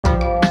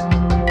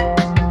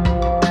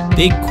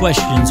Big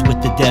Questions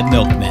with the Dead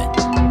Milkmen.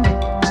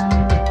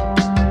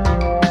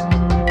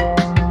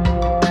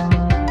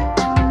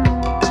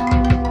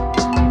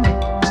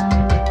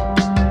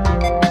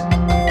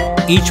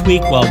 Each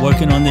week while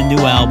working on the new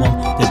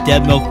album, the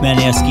Dead Milkmen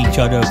ask each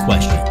other a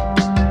question.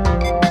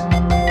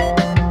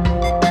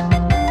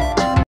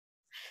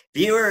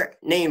 Viewer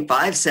named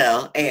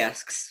 5Cell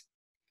asks,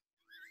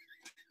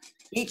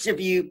 each of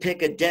you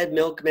pick a Dead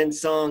Milkmen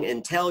song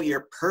and tell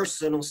your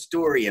personal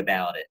story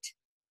about it.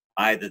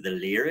 Either the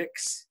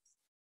lyrics,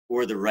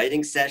 or the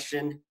writing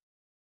session,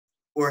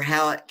 or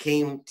how it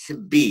came to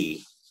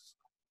be.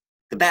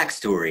 The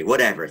backstory,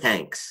 whatever,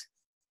 thanks.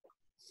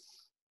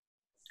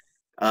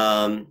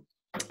 I'm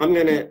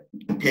gonna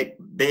pick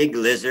Big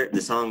Lizard,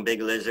 the song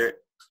Big Lizard.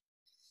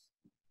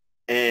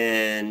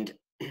 And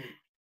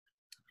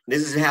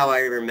this is how I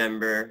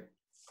remember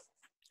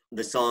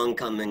the song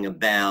coming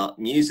about.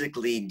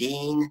 Musically,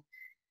 Dean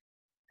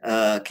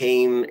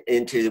came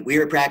into, we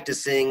were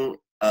practicing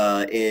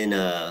in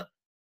a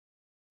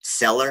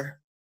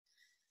cellar.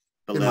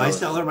 In my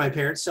cellar, my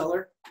parents'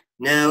 cellar?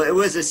 No, it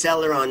was a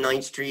cellar on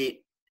 9th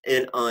Street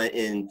in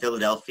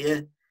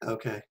Philadelphia.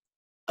 Okay.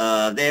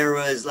 There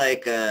was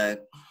like a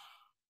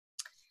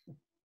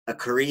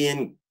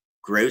Korean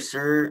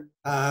grocer.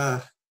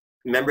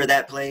 Remember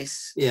that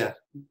place? Yeah.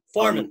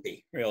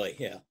 Pharmacy, really,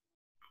 yeah.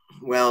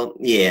 Well,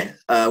 yeah,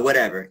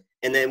 whatever.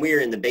 And then we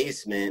were in the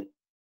basement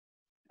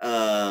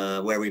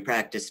where we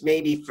practiced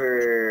maybe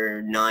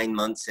for 9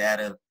 months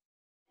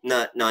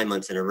not 9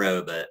 months in a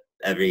row, but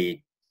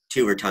every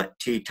two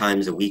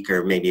times a week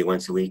or maybe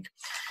once a week.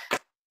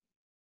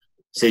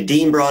 So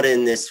Dean brought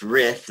in this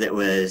riff that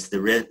was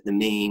the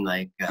main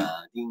like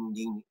ding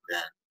ding.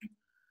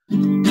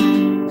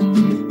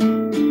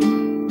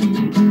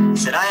 He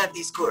said, I have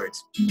these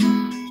chords.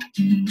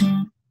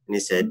 And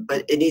he said,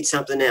 but it needs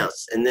something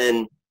else. And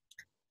then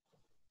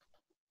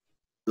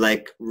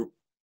like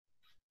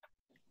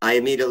I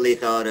immediately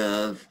thought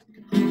of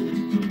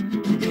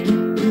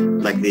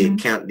like the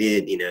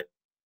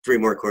 3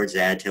 more chords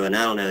to add to it. And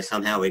I don't know,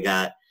 somehow we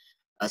got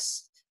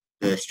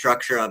the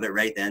structure of it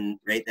right then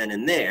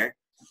and there.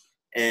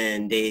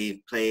 And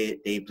Dave played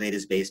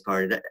his bass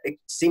part. It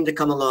seemed to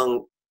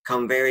come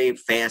very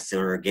fast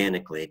and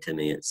organically to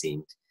me, it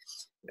seemed.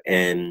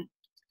 And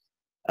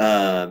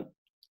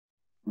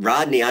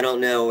Rodney, I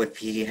don't know if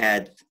he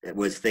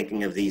was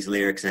thinking of these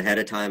lyrics ahead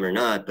of time or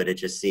not, but it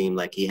just seemed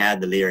like he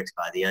had the lyrics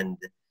by the end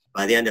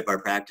of our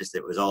practice.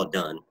 It was all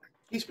done.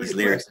 He's pretty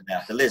lyrics quick.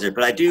 About the lizard.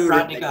 But I do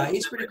Rodney guy,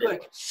 he's pretty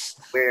quick.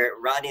 Where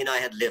Rodney and I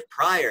had lived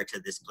prior to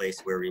this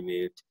place where we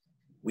moved.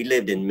 We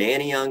lived in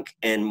Manayunk,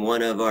 and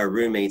one of our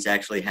roommates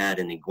actually had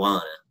an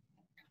iguana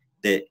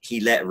that he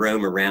let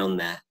roam around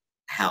that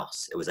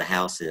house. It was a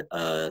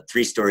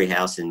 3-story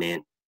house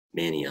in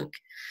Manayunk.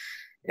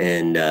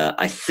 And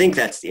I think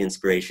that's the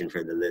inspiration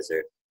for the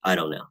lizard. I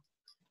don't know.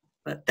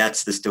 But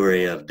that's the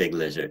story of Big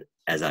Lizard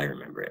as I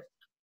remember it.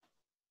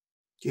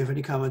 Do you have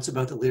any comments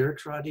about the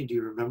lyrics, Rodney? Do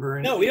you remember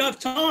anything? No, we don't have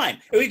time.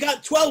 We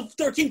got 12,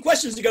 13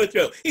 questions to go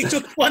through. He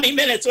took 20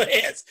 minutes with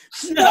his.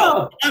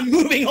 No, I'm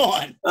moving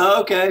on.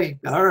 Okay,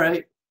 all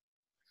right.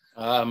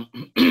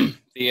 The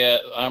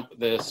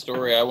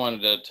story I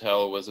wanted to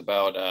tell was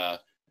about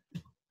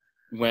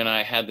when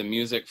I had the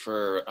music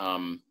for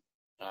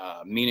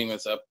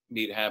Meaningless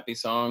Upbeat Happy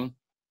Song,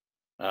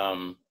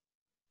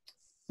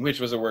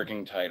 which was a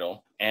working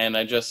title. And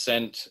I just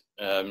sent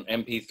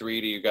MP3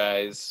 to you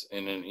guys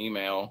in an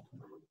email.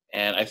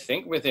 And I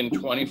think within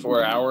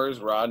 24 hours,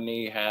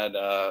 Rodney had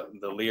the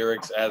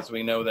lyrics as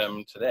we know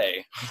them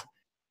today.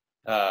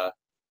 And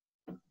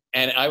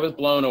I was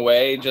blown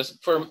away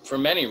just for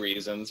many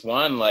reasons.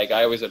 One, like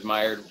I always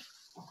admired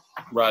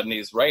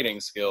Rodney's writing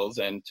skills,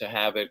 and to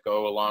have it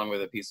go along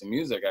with a piece of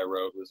music I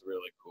wrote was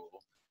really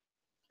cool.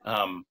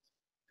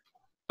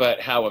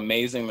 But how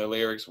amazing the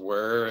lyrics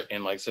were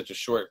in like such a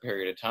short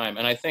period of time.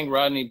 And I think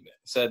Rodney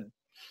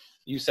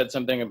you said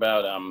something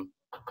about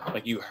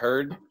like you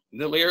heard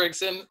the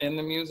lyrics in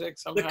the music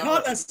somehow. The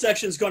comment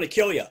section is going to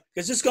kill you,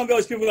 because it's going to be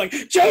always people like,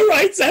 Joe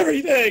writes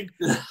everything.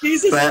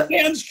 Jesus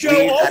hands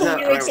Joe all the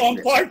lyrics on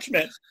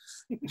parchment.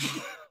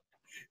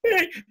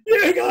 Hey,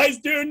 you guys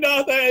do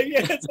nothing.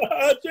 It's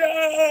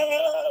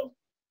Joe.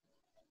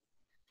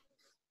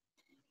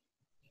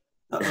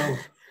 Uh-oh.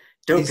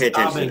 Don't pay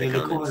attention to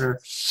the corner.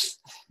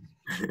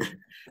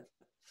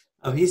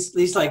 Oh,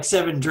 he's like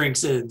 7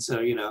 drinks in,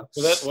 so you know.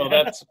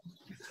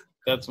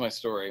 That's my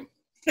story.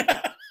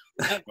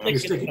 You're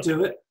sticking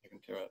to it?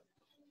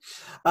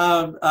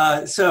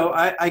 So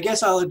I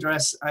guess I'll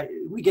address,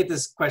 we get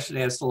this question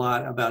asked a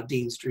lot about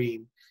Dean's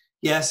dream.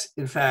 Yes,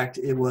 in fact,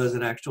 it was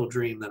an actual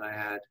dream that I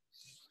had.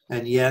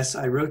 And yes,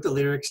 I wrote the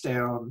lyrics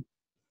down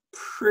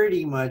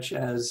pretty much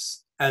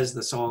as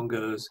the song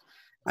goes.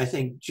 I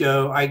think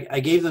Joe, I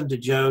gave them to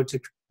Joe to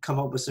come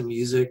up with some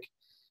music.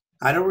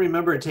 I don't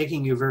remember it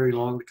taking you very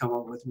long to come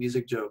up with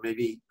music, Joe,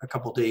 maybe a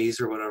couple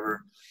days or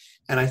whatever.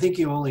 And I think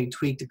you only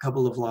tweaked a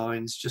couple of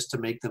lines just to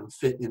make them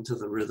fit into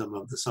the rhythm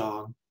of the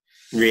song.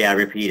 Yeah, I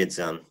repeated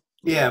some.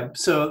 Yeah,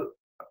 so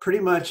pretty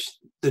much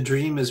the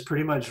dream is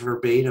pretty much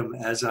verbatim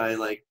as I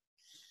like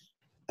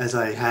as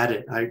I had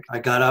it. I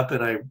got up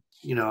and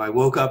I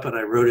woke up and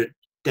I wrote it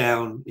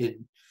down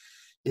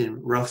in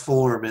rough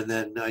form, and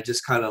then I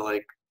just kind of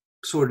like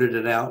sorted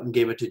it out and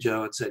gave it to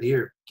Joe and said,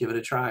 "Here, give it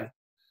a try."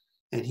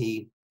 And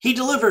he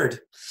delivered.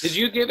 Did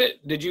you give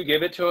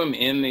it to him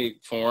in the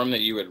form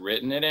that you had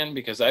written it in?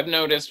 Because I've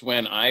noticed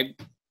when I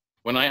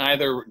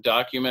either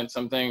document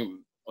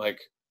something like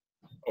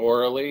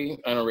orally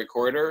on a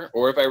recorder,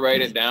 or if I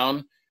write it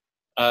down,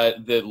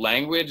 the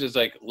language is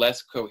like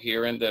less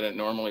coherent than it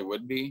normally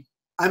would be.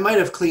 I might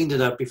have cleaned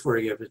it up before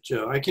I gave it to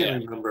Joe. I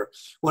can't remember.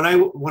 When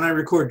I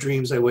record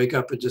dreams, I wake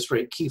up and just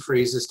write key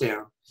phrases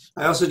down.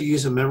 I also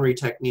use a memory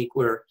technique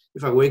where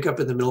if I wake up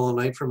in the middle of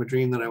the night from a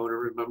dream that I want to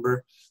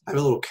remember, I have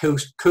a little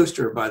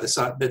coaster by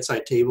the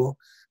bedside table.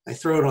 I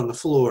throw it on the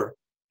floor,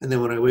 and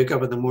then when I wake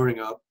up in the morning,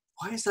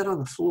 why is that on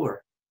the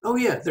floor? Oh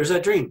yeah, there's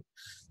that dream.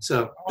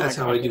 So that's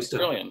how I do stuff.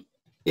 Brilliant.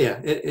 Yeah,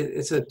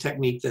 it's a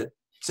technique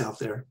that's out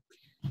there.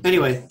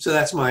 Anyway, so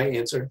that's my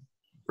answer.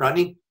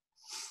 Rodney?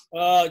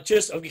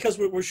 Just because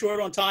we're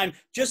short on time,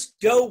 just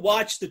go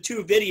watch the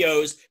 2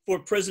 videos for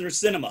Prisoner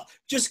Cinema.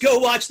 Just go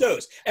watch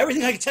those.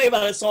 Everything I can tell you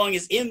about that song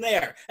is in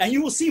there, and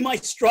you will see my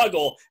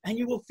struggle, and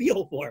you will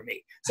feel for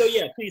me. So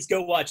yeah, please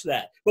go watch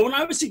that. But when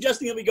I was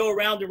suggesting that we go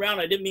around and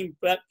around, I didn't mean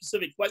that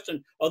specific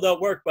question, although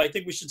it worked, but I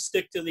think we should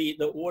stick to the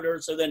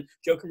order, so then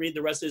Joe can read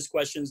the rest of his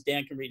questions,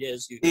 Dan can read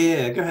his.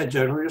 Yeah, go ahead,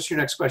 Joe. What's your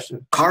next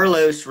question?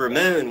 Carlos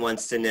Ramon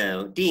wants to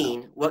know,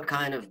 Dean, what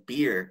kind of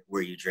beer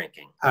were you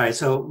drinking? All right,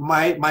 so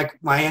my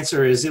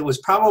answer is it was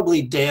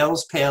probably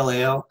Dale's Pale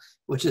Ale,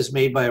 which is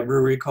made by a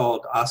brewery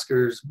called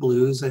Oscar's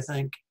Blues, I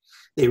think.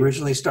 They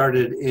originally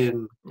started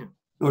in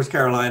North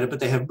Carolina, but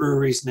they have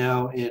breweries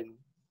now in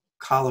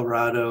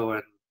Colorado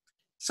and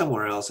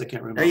somewhere else. I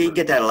can't remember. Oh, you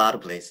get that a lot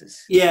of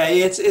places. Yeah,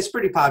 it's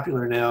pretty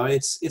popular now.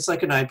 It's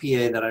like an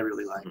IPA that I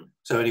really like.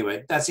 So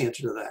anyway, that's the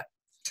answer to that.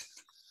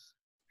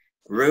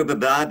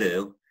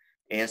 Robababu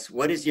asks,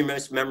 what is your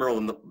most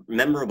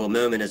memorable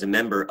moment as a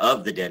member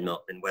of the Dead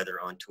Milkmen, whether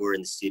on tour,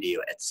 in the studio,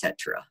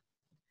 etc.?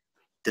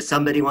 Does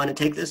somebody want to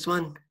take this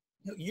one?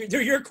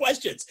 They're your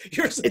questions.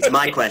 It's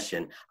my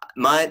question.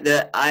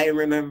 I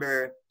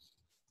remember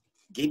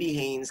Gibby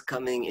Haynes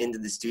coming into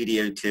the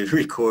studio to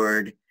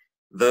record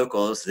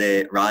vocals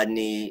that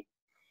Rodney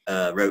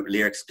wrote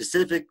lyrics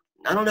specific.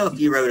 I don't know if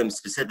you wrote them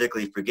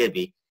specifically for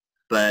Gibby,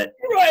 but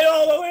you write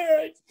all the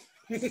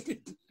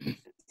lyrics.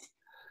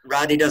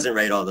 Rodney doesn't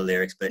write all the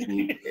lyrics, but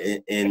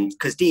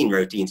because Dean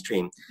wrote Dean's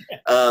Dream.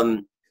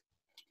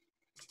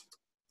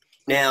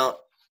 Now,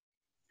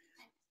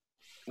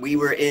 we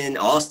were in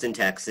Austin,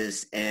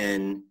 Texas,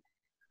 and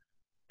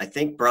I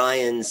think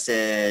Brian,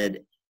 the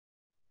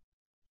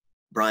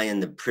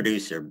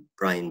producer,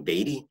 Brian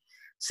Beatty,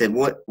 said,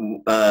 wouldn't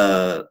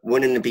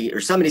it be, or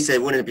somebody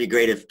said, wouldn't it be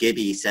great if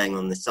Gibby sang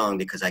on the song,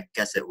 because I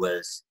guess it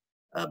was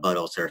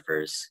Butthole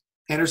Surfers.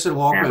 Anderson,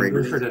 Walkman,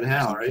 Bruford, and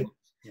Howe, right?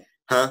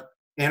 Huh?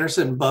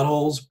 Anderson,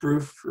 Buttholes,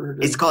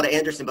 Bruford. It's called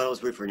Anderson, Buttholes,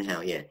 Bruford, and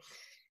Howe, yeah.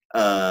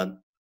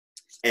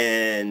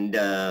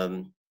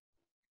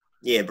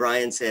 Yeah,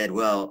 Brian said,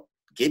 well,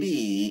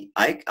 Gibby,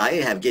 I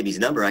have Gibby's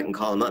number. I can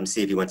call him up and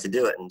see if he wants to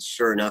do it. And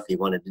sure enough, he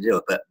wanted to do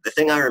it. But the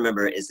thing I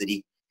remember is that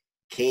he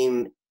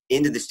came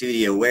into the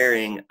studio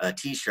wearing a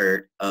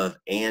T-shirt of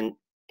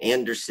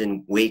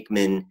Anderson,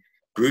 Wakeman,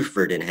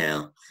 Bruford, and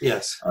Howe.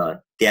 Yes.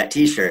 That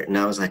T-shirt. And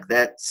I was like,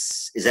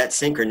 is that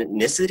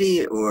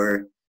synchronicity,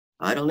 or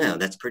I don't know.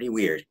 That's pretty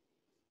weird.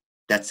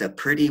 That's a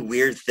pretty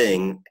weird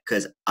thing,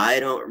 because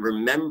I don't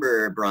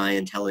remember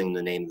Brian telling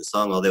the name of the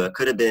song, although it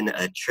could have been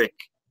a trick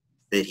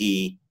that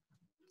he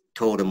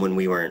told him when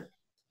we weren't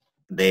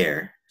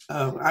there.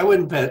 I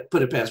wouldn't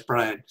put it past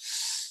Brian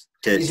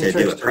to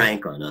do a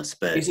prank on us,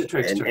 but he's a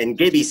trickster. And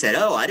Gibby said,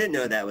 "Oh, I didn't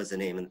know that was the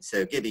name," and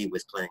so Gibby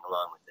was playing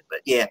along with it.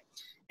 But yeah,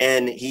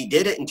 and he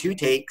did it in 2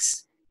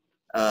 takes.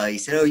 He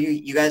said, "Oh,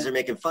 you guys are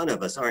making fun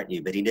of us, aren't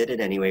you?" But he did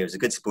it anyway. It was a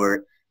good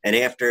sport. And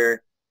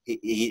after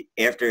he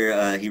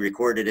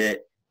recorded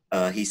it,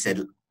 he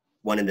said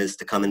wanted us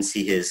to come and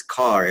see his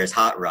car, his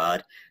hot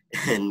rod,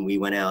 and we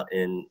went out,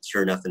 and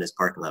sure enough, in his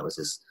parking lot was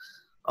this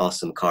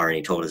awesome car, and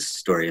he told us a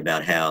story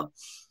about how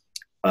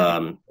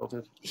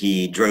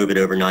he drove it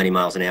over 90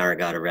 miles an hour,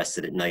 got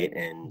arrested at night,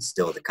 and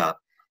still the cop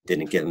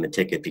didn't give him a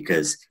ticket,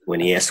 because when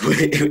he asked,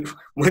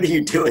 what are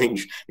you doing?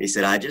 He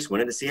said, I just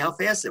wanted to see how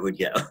fast it would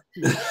go.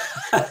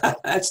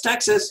 That's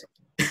Texas.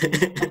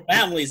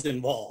 Families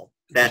involved.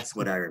 That's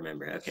what I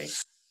remember.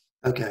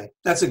 Okay,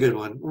 that's a good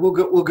one. We'll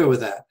go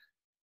with that.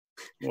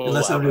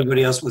 Unless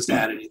anybody else wants to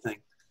add anything.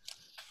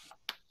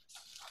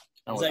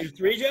 Is that your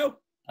 3, Joe?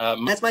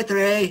 That's my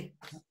 3.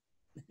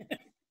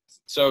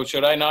 So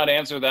should I not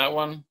answer that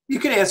one? You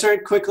can answer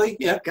it quickly.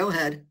 Yeah, go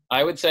ahead.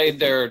 I would say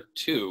there are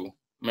 2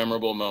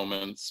 memorable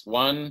moments.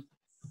 One,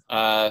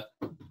 the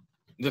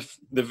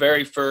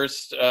very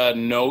first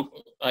note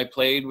I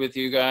played with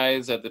you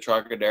guys at the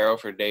Trocadero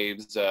for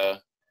Dave's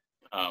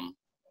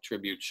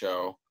tribute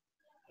show,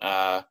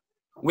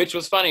 which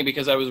was funny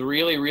because I was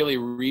really, really,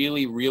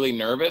 really, really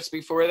nervous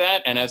before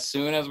that. And as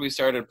soon as we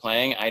started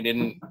playing, I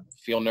didn't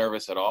feel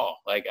nervous at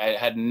all. Like I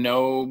had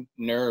no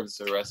nerves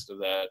the rest of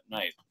that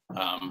night.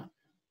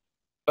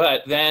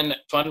 But then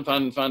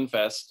Fun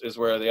Fest is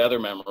where the other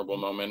memorable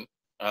moment,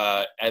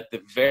 at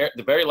the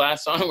very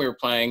last song we were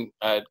playing,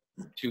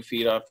 2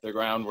 feet off the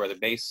ground where the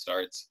bass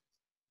starts.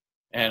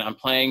 And I'm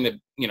playing the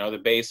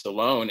bass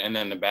alone, and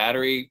then the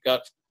battery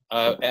got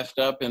effed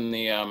up in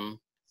the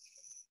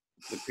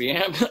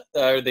preamp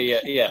or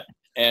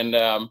and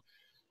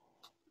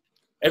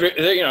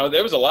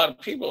there was a lot of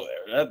people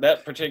there.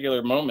 That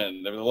particular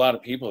moment, there was a lot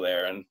of people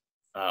there, and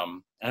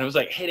it was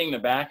like hitting the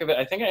back of it.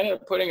 I think I ended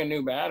up putting a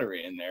new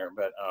battery in there,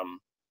 but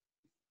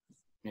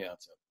yeah.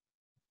 That's it.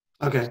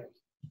 Okay.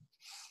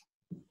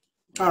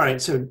 All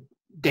right. So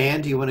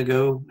Dan, do you want to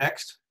go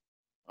next?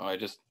 Oh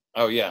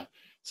yeah.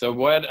 So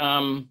what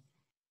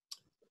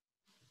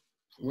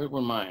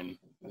were mine?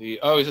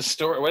 It's a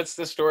story. What's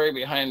the story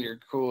behind your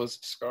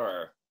coolest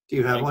scar? Do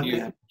you have one,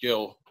 Dan?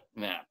 Jill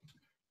Knapp.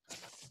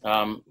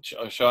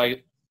 Shall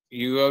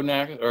you go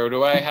next, or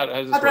do I have?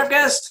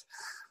 Breakfast.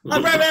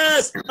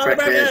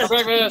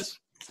 Breakfast.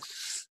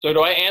 So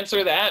do I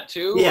answer that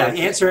too? Yeah,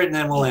 answer it and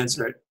then we'll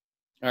answer it.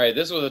 All right,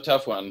 this was a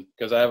tough one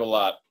because I have a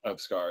lot of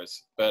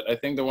scars, but I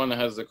think the one that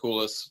has the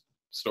coolest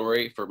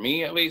story for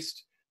me, at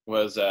least,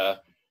 was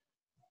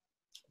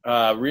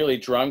really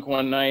drunk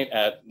one night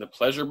at the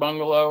Pleasure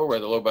Bungalow where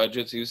the Low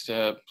Budgets used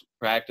to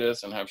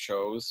practice and have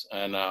shows,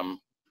 and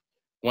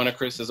one of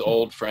Chris's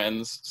old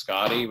friends,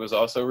 Scotty, was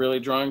also really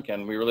drunk,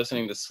 and we were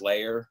listening to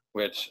Slayer,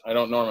 which I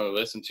don't normally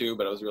listen to,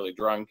 but I was really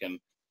drunk, and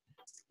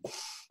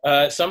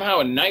somehow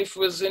a knife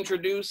was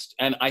introduced,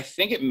 and I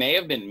think it may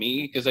have been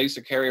me, because I used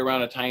to carry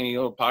around a tiny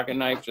little pocket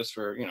knife just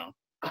for,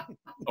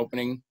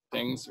 opening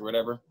things or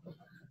whatever.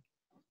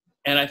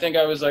 And I think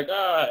I was like,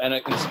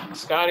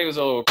 Scotty was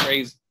a little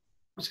crazy.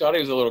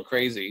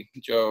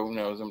 Joe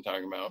knows what I'm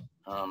talking about.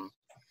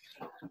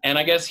 And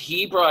I guess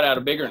he brought out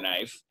a bigger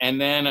knife, and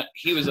then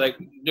he was like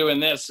doing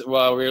this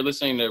while we were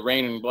listening to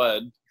Rain and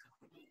Blood.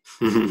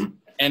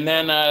 And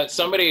then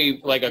somebody,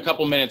 like a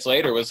couple minutes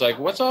later, was like,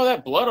 "What's all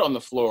that blood on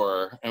the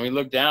floor?" And we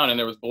looked down, and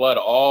there was blood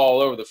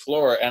all over the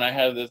floor, and I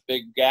had this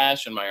big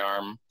gash in my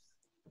arm.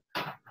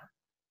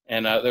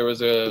 And there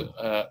was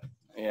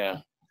yeah.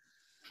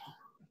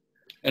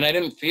 And I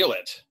didn't feel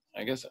it,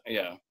 I guess,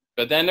 yeah.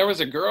 But then there was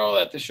a girl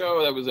at the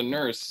show that was a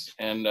nurse,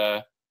 and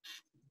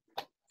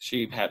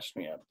she patched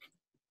me up.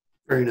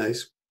 Very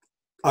nice.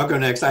 I'll go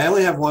next. I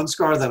only have one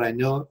scar that I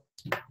know.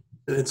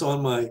 It's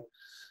on my,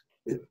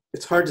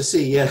 it's hard to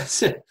see,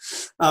 yes.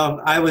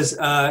 I was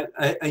a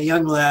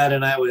young lad,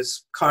 and I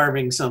was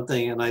carving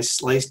something, and I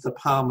sliced the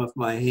palm of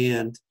my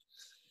hand.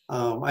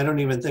 I don't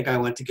even think I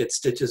went to get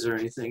stitches or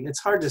anything. It's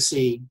hard to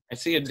see. I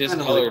see a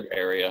discolored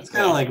area. It's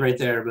kind of like right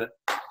there, but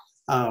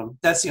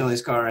that's the only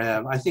scar I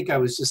have. I think I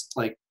was just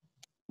like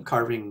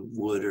carving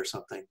wood or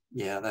something.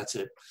 Yeah, that's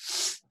it.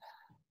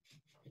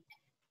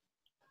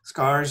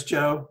 Scars,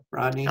 Joe,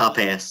 Rodney? I'll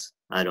pass.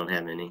 I don't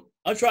have any.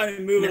 I'm trying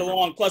to move it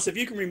along. Plus, if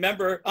you can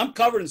remember, I'm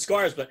covered in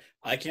scars, but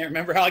I can't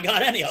remember how I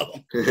got any of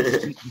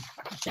them.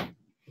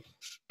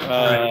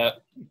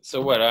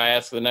 So what, I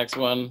ask the next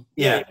one?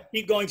 Yeah.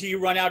 Keep going till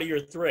you run out of your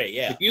 3,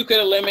 yeah. If you could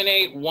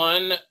eliminate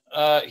one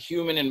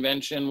human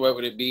invention, what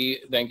would it be?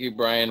 Thank you,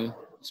 Brian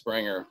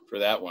Springer, for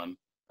that one.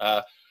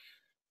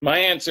 My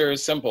answer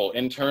is simple: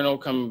 internal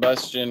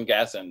combustion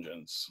gas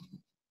engines.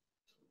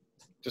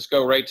 Just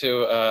go right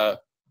to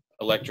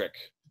electric.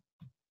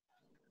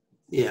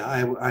 Yeah,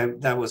 I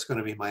that was going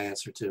to be my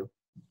answer too.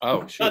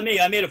 Oh, sure. Not me.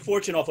 I made a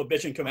fortune off of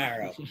bitchin'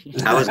 Camaro.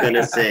 I was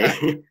gonna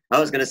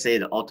say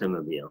the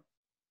automobile.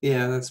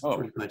 Yeah, that's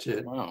pretty much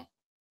it. Wow.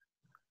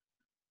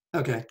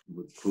 Okay.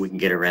 We can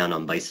get around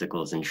on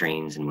bicycles and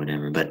trains and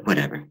whatever, but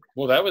whatever.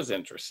 Well, that was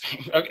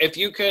interesting. Okay, if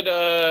you could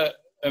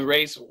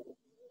erase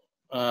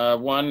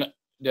one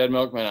Dead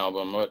Milkmen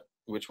album,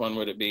 which one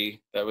would it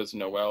be? That was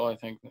Noel, I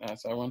think,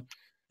 asked that one.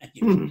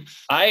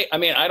 I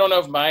mean, I don't know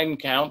if mine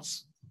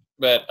counts,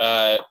 but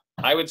I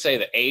would say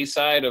the A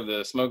side of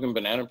the Smoking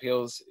Banana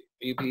Peels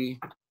EP,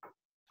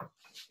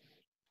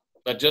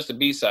 but just the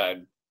B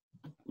side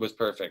was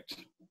perfect.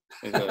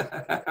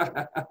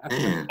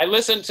 I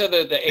listened to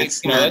the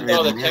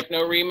all the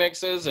techno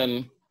remixes,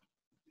 and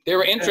they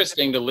were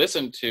interesting to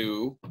listen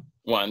to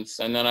once,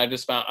 and then I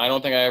just found I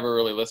don't think I ever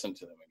really listened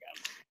to them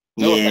again.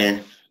 Yeah.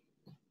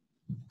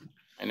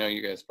 I know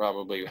you guys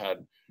probably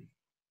had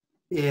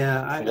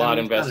a lot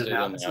invested in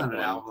that. It's not an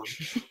album.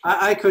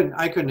 I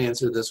couldn't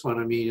answer this one.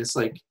 I mean, it's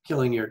like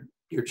killing your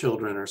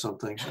children or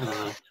something. I don't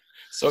know.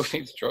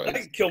 Sophie's choice. I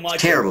could kill my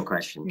Terrible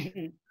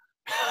question.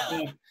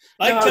 No,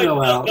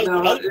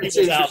 it's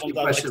an interesting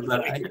question,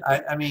 but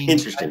I mean,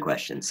 interesting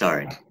question.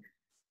 Sorry.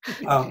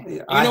 You know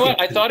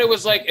what? I thought it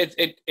was like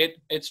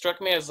it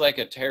struck me as like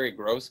a Terry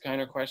Gross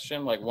kind of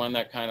question, like one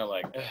that kind of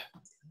like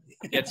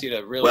gets you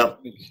to really. Well,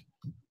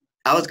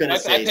 I was going to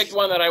say I picked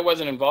one that I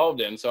wasn't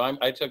involved in, so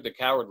I took the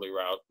cowardly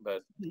route.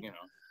 But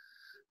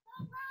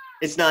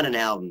it's not an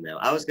album though.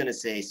 I was going to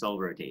say Soul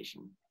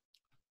Rotation.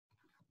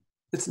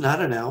 It's not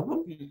an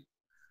album.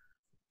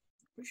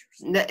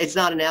 No, it's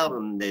not an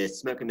album. The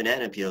Smoking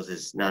Banana Peels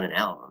is not an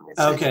album. It's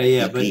okay,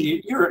 yeah, but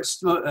your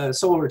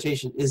Soul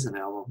Rotation is an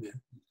album. Yeah.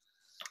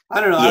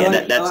 I don't know.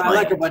 Yeah, I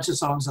like a bunch of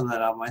songs on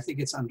that album. I think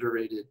it's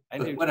underrated.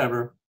 But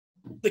whatever.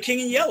 The King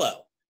in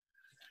Yellow.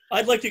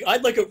 I'd like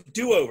a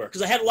do-over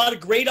because I had a lot of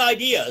great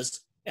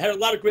ideas.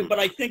 But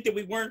I think that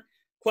we weren't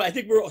quite. I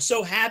think we're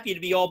so happy to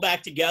be all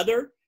back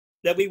together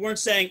that we weren't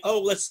saying, "Oh,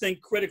 let's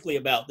think critically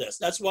about this."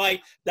 That's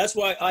why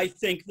I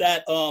think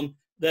that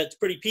that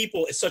Pretty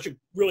People is such a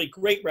really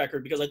great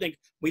record, because I think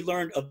we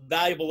learned a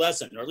valuable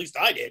lesson, or at least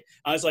I did.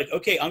 I was like,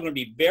 okay, I'm going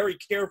to be very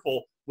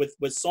careful with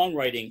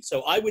songwriting.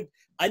 So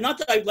not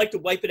that I'd like to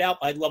wipe it out.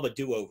 I'd love a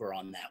do-over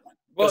on that one.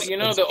 Well, you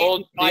know, the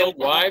old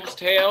wives'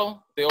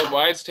 tale,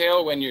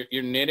 when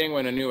you're knitting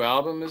when a new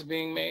album is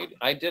being made.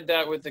 I did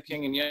that with The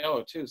King in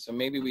Yellow too. So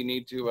maybe we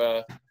need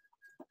to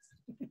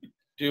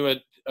do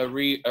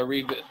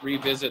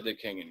revisit The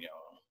King in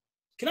Yellow.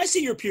 Can I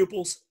see your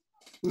pupils?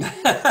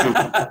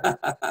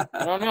 I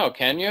don't know.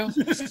 Can you?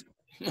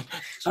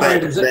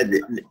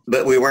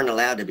 but we weren't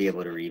allowed to be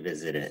able to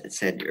revisit it. It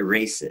said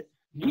erase it.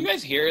 Can you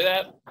guys hear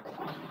that?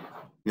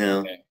 No.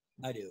 Okay.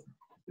 I do.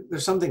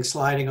 There's something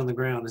sliding on the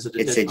ground. Is it?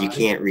 It said you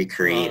can't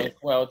recreate it.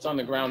 Well, it's on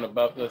the ground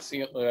above the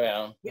ceiling.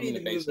 In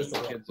the basement. The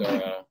kids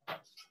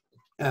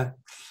are.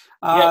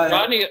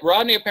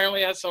 Rodney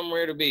apparently has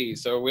somewhere to be.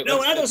 So I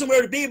know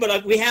somewhere to be,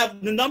 but we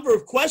have the number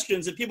of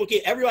questions that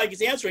everybody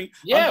keeps answering.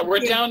 Yeah, we're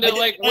down to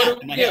like,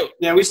 what do we do?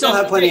 Yeah, we still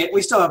have plenty.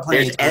 We still have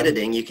plenty. There's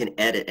editing. You can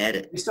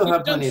edit. We still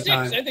have plenty of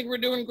time. I think we're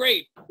doing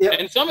great. Yep.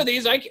 And some of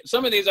these I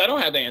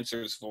don't have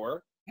answers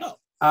for. No.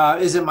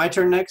 Is it my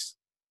turn next?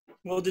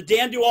 Well, did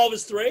Dan do all of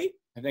his three?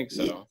 I think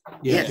so.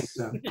 Yeah, yes.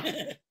 I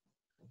think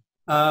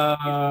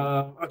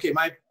so. Okay,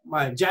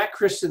 my Jack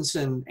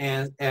Christensen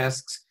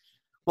asks,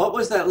 what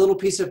was that little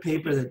piece of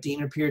paper that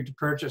Dean appeared to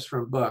purchase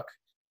from Buck?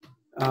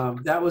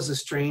 That was a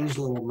strange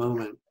little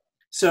moment.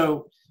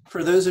 So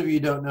for those of you who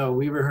don't know,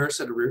 we rehearse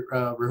at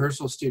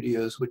Rehearsal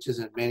Studios, which is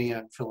in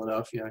Manayunk,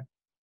 Philadelphia.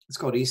 It's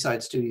called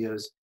Eastside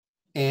Studios.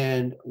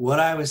 And what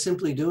I was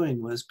simply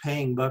doing was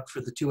paying Buck for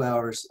the 2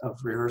 hours of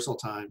rehearsal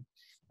time.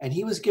 And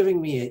he was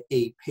giving me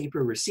a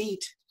paper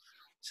receipt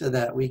so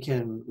that we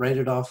can write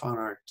it off on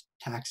our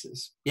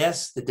taxes.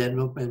 Yes, the dead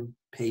milkmen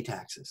pay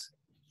taxes.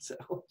 So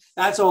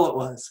that's all it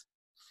was.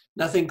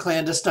 Nothing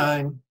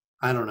clandestine.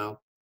 I don't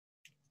know.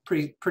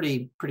 Pretty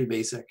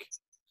basic.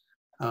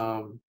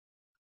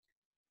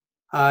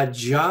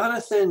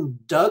 Jonathan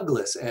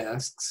Douglas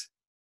asks,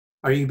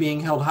 are you being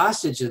held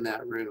hostage in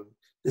that room?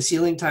 The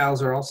ceiling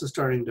tiles are also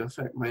starting to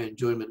affect my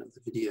enjoyment of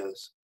the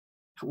videos.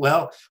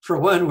 Well, for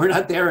one, we're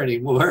not there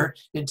anymore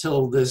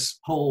until this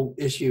whole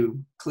issue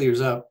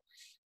clears up.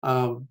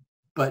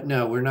 But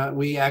no, we're not.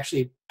 We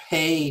actually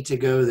pay to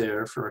go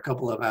there for a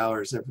couple of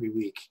hours every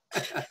week.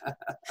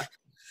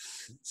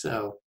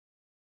 So,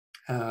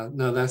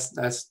 no, that's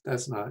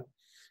not.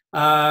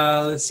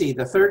 Let's see.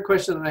 The third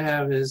question that I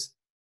have is,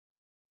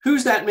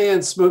 who's that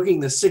man smoking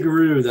the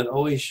cigaroo that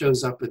always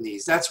shows up in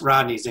these? That's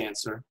Rodney's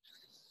answer.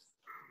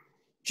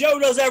 Joe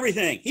does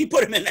everything. He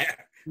put him in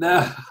there.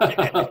 No.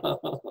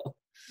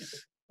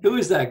 Who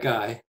is that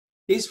guy?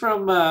 He's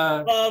from.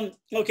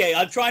 Okay,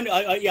 I'm trying to.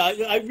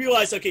 I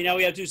realized. Okay, now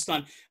we have to do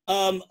some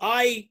time.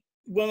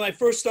 When I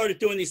first started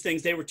doing these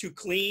things, they were too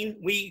clean.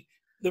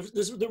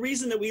 The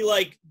reason that we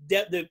like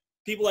the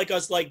people like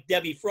us like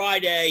Debbie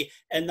Friday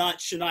and not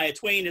Shania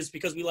Twain is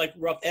because we like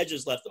rough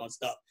edges left on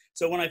stuff.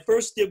 So when I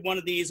first did one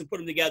of these and put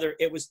them together,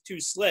 it was too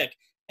slick,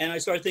 and I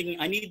started thinking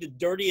I needed to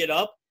dirty it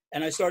up,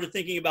 and I started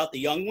thinking about the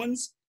young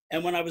ones.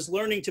 And when I was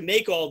learning to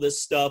make all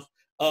this stuff,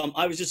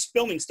 I was just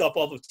filming stuff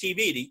off of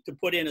TV to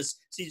put in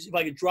see if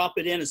I could drop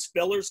it in as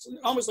fillers,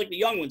 almost like the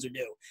young ones would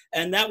do.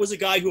 And that was a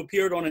guy who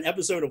appeared on an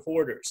episode of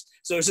Hoarders.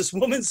 So there's this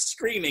woman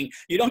screaming.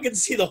 You don't get to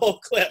see the whole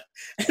clip.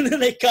 And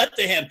then they cut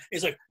to him.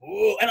 He's like,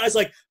 "Whoa." And I was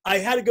like, I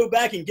had to go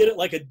back and get it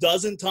like a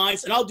dozen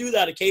times. And I'll do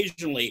that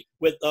occasionally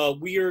with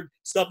weird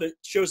stuff that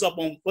shows up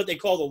on what they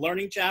call the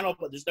learning channel,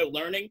 but there's no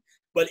learning.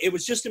 But it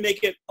was just to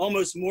make it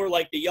almost more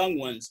like the young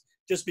ones,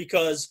 just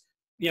because,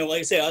 like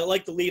I say, I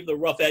like to leave the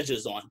rough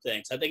edges on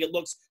things. I think it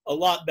looks a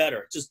lot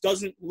better. It just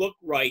doesn't look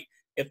right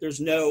if there's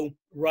no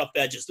rough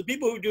edges. The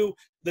people who do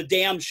the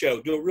Damn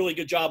Show do a really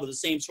good job of the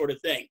same sort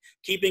of thing,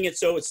 keeping it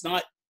so it's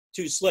not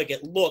too slick.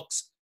 It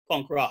looks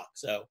punk rock.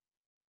 So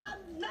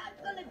I'm not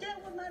going to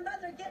deal with my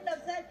mother getting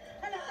upset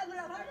and having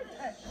a heart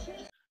attack.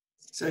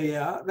 So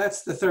yeah,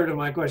 that's the third of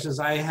my questions.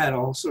 I had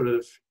all sort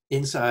of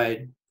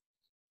inside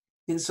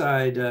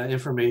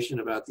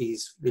information about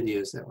these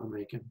videos that we're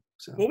making.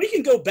 So. Well, we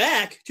can go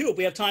back too if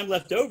we have time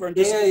left over and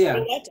just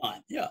fill that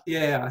time. Yeah.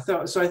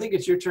 I think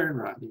it's your turn,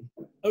 Rodney.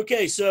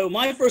 Okay, so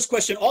my first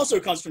question also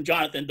comes from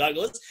Jonathan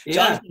Douglas. Yeah.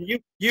 Jonathan,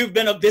 you've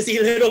been a busy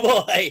little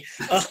boy,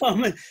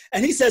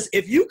 and he says,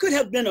 if you could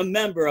have been a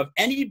member of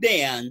any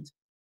band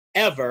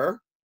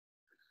ever,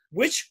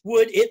 which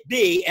would it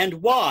be and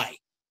why?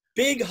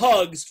 Big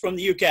hugs from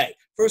the UK.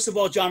 First of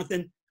all,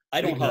 Jonathan,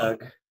 I don't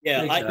hug.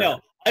 Yeah, I know.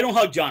 I don't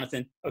hug,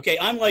 Jonathan. Okay,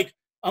 I'm like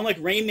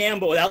Rain Man,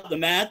 but without the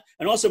math.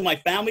 And also, my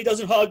family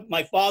doesn't hug.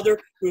 My father,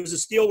 who was a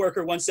steel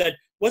worker, once said,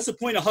 "What's the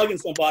point of hugging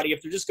somebody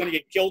if they're just going to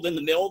get killed in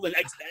the mill the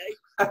next day?"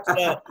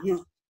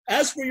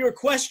 As for your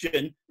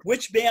question,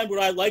 which band would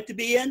I like to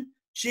be in?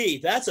 Gee,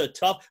 that's a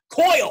tough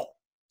coil.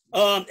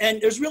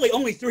 And there's really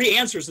only 3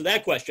 answers to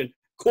that question: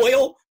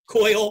 coil,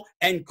 coil,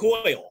 and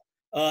coil.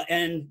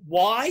 And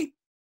why?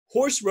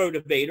 Horse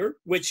Motivator,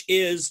 which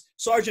is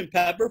Sgt.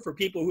 Pepper for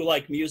people who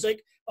like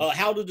music.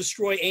 How to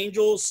Destroy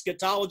Angels,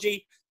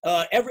 Scatology.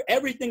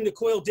 Everything that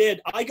Coil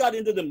did, I got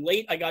into them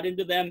late. I got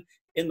into them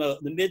in the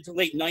mid to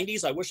late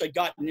 90s. I wish I'd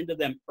gotten into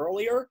them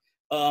earlier.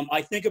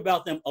 I think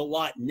about them a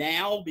lot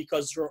now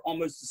because they're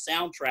almost the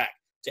soundtrack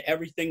to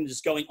everything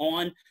that's going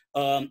on.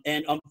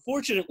 And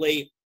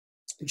unfortunately,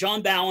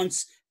 John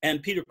Balance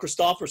and Peter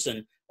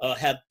Christopherson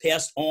have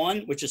passed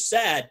on, which is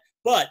sad,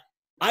 but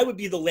I would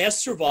be the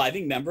last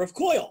surviving member of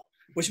Coil,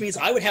 which means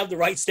I would have the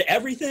rights to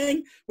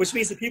everything, which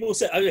means that people will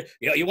say,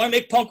 you want to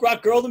make Punk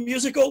Rock Girl the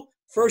musical?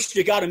 First,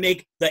 you got to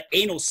make the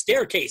Anal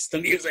Staircase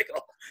the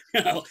musical.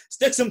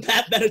 Stick some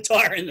Pat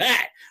Benatar in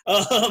that.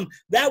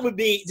 That would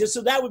be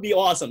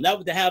awesome. That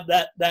would have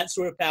that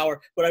sort of power.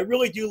 But I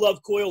really do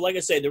love Coil. Like I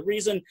say, the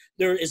reason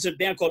there is a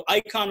band called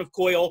Icon of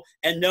Coil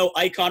and no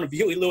Icon of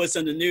Huey Lewis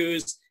and the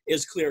News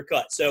is clear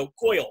cut. So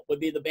Coil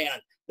would be the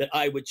band that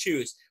I would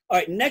choose. All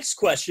right, next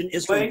question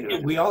is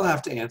we all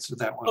have to answer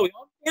that one. Oh, we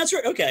all answer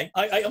it? Okay.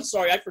 I'm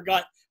sorry, I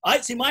forgot. I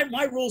see my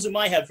rules in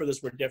my head for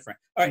this were different.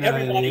 All right,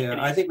 everybody.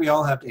 Yeah. I think we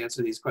all have to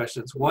answer these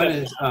questions. One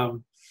is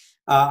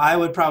I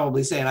would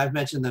probably say, and I've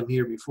mentioned them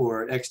here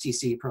before,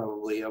 XTC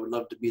probably. I would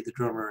love to be the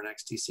drummer in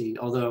XTC,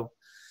 although,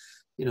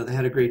 they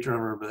had a great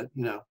drummer, but,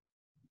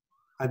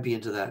 I'd be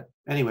into that.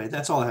 Anyway,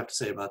 that's all I have to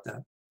say about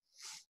that.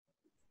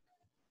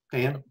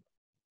 Pam?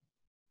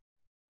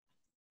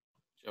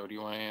 Joe, do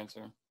you want to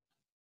answer?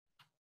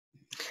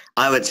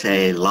 I would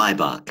say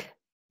Laibach.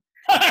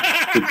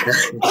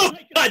 Oh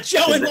my God,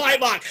 Joe and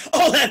Laibach.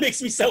 Oh, that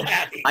makes me so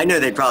happy. I know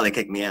they'd probably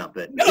kick me out,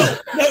 but no,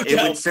 it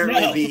Joe, would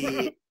certainly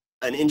be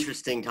an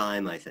interesting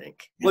time, I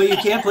think. Well, you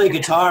can't play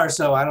guitar,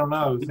 so I don't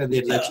know if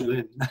they'd let you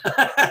in.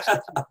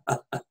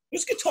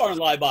 There's guitar in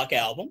Laibach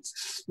albums.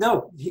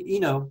 No,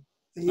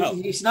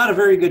 he's not a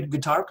very good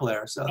guitar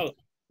player, so. Oh.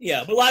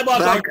 Yeah, but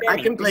Laibach.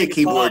 I can play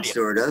keyboard,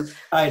 sort of.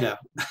 I know.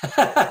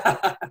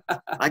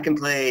 I can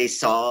play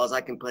saws.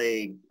 I can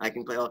play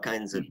all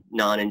kinds of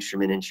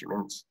non-instrument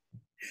instruments.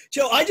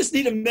 Joe, I just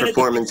need a minute.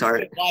 Performance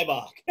art.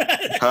 Laibach.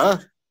 Huh?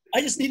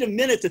 I just need a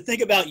minute to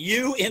think about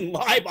you in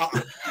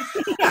Laibach.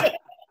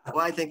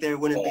 Well, I think there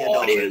wouldn't be a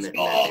dollar limit.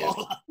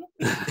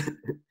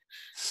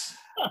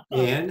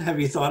 Dan,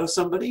 have you thought of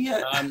somebody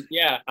yet?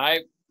 Yeah,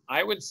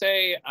 I would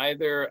say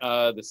either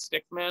the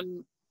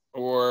Stickmen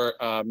or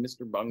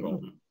Mr.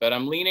 Bungle, but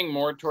I'm leaning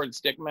more towards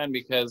Stickmen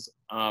because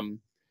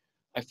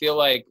I feel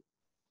like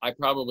I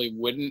probably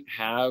wouldn't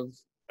have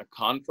a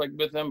conflict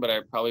with him, but I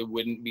probably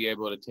wouldn't be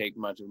able to take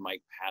much of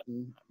Mike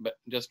Patton, but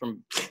just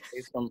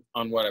based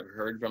on what I've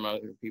heard from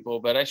other people.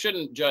 But I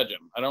shouldn't judge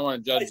him. I don't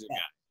want to judge the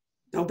guy.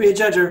 Don't be a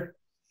judger.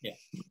 Yeah.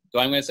 So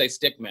I'm going to say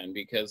Stickmen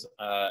because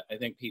I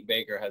think Pete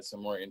Baker has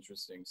some more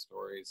interesting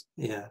stories.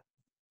 Yeah.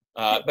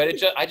 But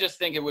I just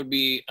think it would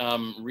be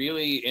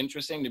really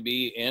interesting to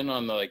be in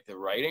on the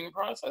writing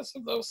process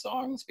of those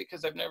songs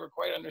because I've never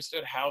quite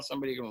understood how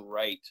somebody can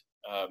write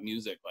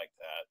music like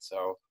that.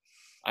 So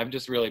I'm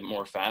just really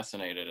more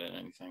fascinated in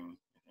anything.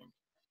 I think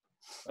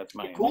that's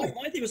my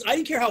thing was I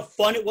didn't care how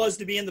fun it was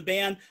to be in the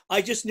band.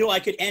 I just knew I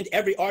could end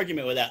every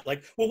argument with that.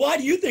 Like, well, why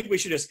do you think we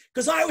should just?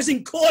 Because I was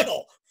in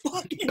Coil.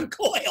 Fucking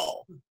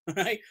Coil,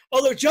 right?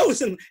 Although if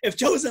Joe's in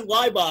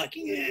Laibach,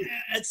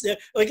 that's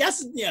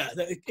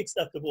the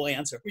acceptable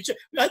answer.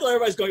 I thought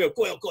everybody's going to go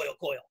Coil, Coil,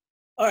 Coil.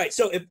 All right,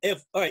 so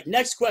all right,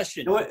 next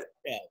question. You know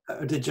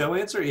what? Did Joe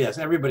answer? Yes,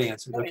 everybody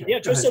answered. Okay. Yeah,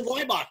 Joe said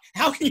Laibach.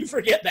 How can you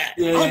forget that?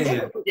 I'll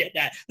never forget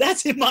that.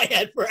 That's in my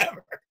head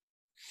forever.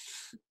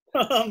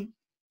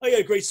 I got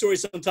a great story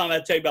sometime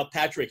I'll tell you about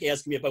Patrick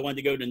asking me if I wanted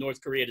to go to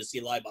North Korea to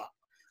see Laibach.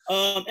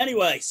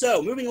 Anyway,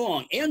 so moving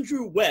along,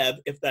 Andrew Webb,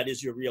 if that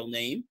is your real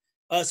name,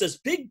 says,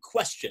 big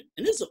question,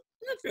 and this is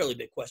a fairly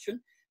big question.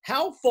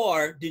 How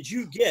far did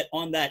you get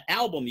on that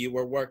album you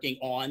were working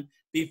on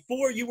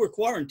before you were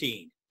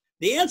quarantined?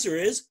 The answer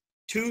is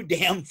too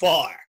damn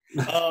far.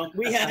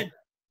 We had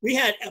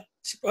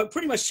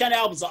pretty much 10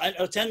 albums,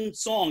 10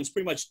 songs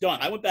pretty much done.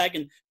 I went back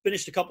and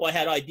finished a couple I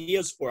had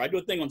ideas for. I do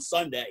a thing on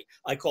Sunday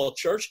I call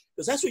church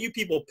because that's what you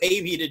people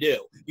pay me to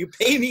do. You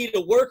pay me to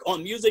work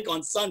on music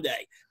on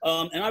Sunday.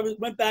 And I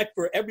went back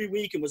for every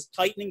week and was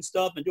tightening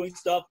stuff and doing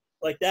stuff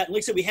like that. And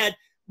like I said,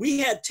 we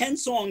had 10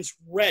 songs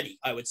ready,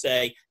 I would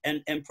say,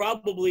 and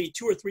probably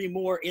 2 or 3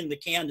 more in the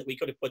can that we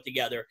could have put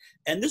together.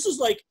 And this is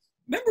like,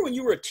 remember when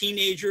you were a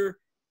teenager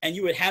and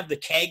you would have the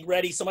keg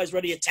ready, somebody's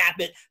ready to tap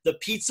it, the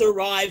pizza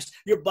arrives,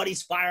 your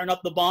buddy's firing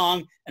up the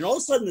bong, and all of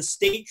a sudden the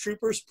state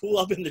troopers pull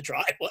up in the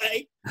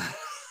driveway?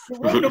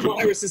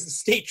 Coronavirus is the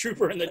state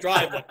trooper in the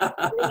driveway.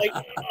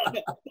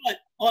 But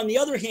on the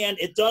other hand,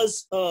 it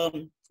does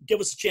give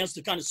us a chance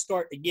to kind of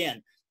start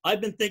again.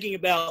 I've been thinking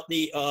about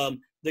the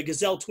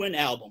Gazelle Twin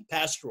album,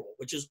 Pastoral,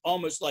 which is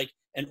almost like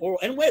an oral,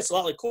 in a way it's a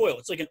lot like Coil.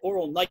 It's like an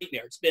oral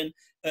nightmare.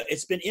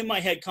 It's been in my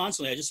head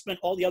constantly. I just spent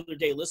all the other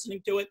day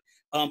listening to it.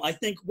 I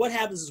think what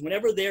happens is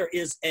whenever there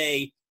is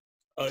a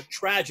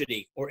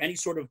tragedy or any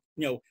sort of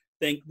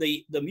think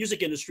the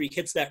music industry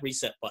hits that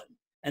reset button,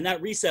 and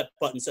that reset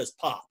button says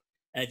pop.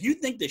 And if you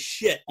think the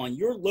shit on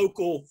your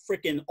local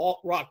freaking alt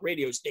rock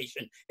radio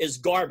station is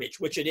garbage,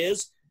 which it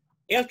is,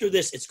 after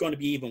this, it's going to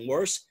be even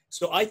worse.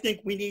 So I think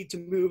we need to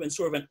move in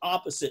sort of an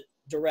opposite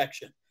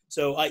direction.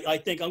 So I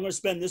think I'm going to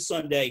spend this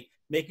Sunday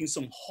making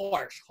some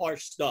harsh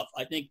stuff.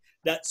 I think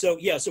that, so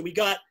yeah, so we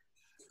got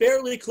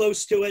fairly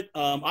close to it.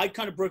 I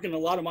kind of broke in a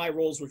lot of my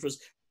roles, which was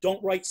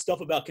don't write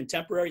stuff about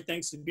contemporary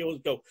things to be able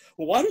to go,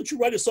 well, why don't you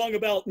write a song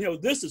about,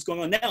 this is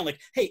going on now? I'm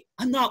like, hey,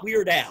 I'm not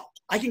Weird Al.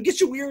 I can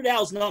get you Weird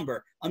Al's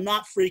number. I'm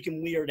not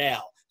freaking Weird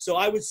Al. So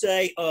I would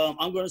say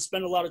I'm going to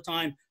spend a lot of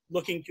time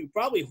looking to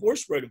probably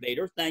Horse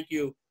Rotivator. Thank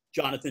you,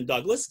 Jonathan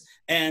Douglas,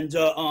 and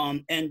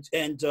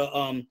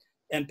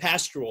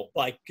Pastoral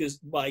by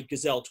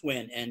Gazelle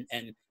Twin,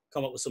 and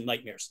come up with some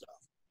nightmare stuff.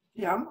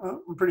 Yeah,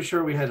 I'm pretty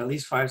sure we had at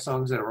least 5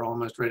 songs that were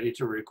almost ready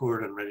to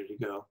record and ready to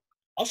go.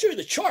 I'll show you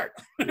the chart.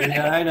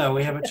 Yeah, I know.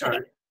 We have a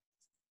chart.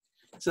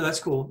 So that's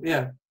cool.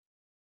 Yeah.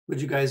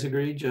 Would you guys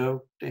agree,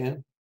 Joe,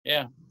 Dan?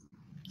 Yeah.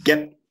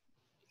 Yep.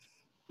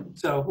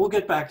 So we'll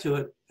get back to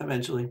it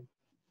eventually.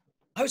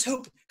 I was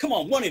hoping, come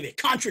on, one of you,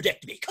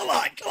 contradict me. Come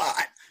on.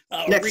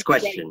 Next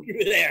question.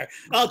 Right there.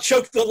 I'll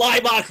choke the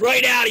Liebach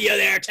right out of you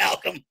there,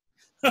 Talcum.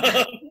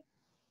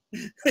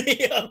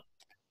 Yeah.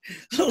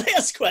 The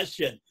last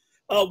question.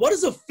 What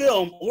is a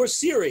film or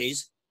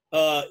series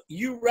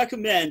you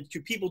recommend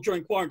to people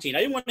during quarantine? I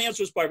didn't want to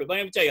answer this part, but I'm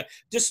going to tell you,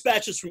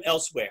 Dispatches from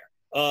Elsewhere,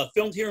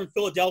 filmed here in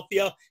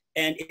Philadelphia,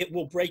 and it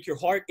will break your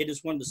heart. It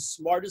is one of the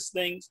smartest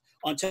things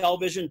on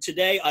television.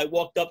 Today, I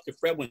walked up to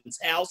Fredwin's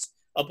house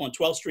up on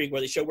 12th Street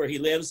where they show where he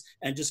lives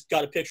and just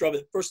got a picture of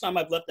it. First time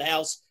I've left the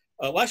house.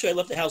 Well, actually, I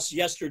left the house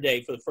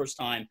yesterday for the first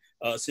time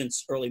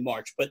since early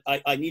March, but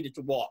I needed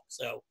to walk,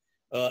 so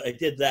I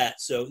did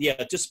that. So,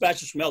 yeah,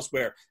 Dispatches from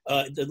Elsewhere.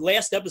 The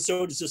last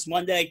episode is this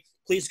Monday.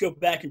 Please go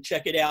back and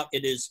check it out.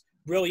 It is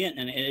brilliant,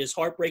 and it is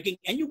heartbreaking,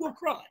 and you will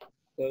cry.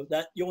 So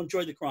that you'll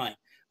enjoy the crying.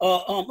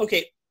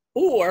 Okay,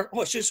 or,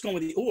 I should just go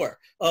with the or.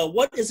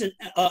 What is an,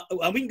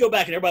 we can go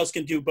back, and everybody else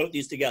can do both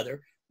these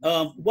together.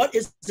 What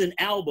is an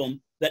album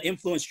that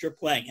influenced your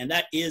playing? And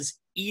that is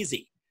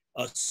easy.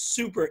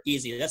 Super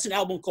easy. That's an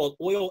album called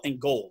Oil and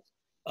Gold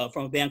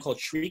from a band called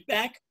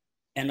Shriekback.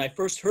 And I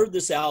first heard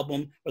this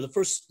album, or the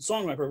first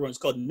song I heard was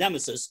called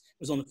Nemesis.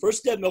 It was on the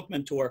first Dead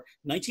Milkmen tour,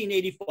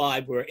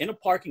 1985. We were in a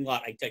parking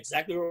lot. I tell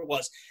exactly where it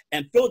was.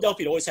 And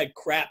Philadelphia always had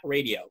crap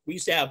radio. We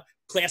used to have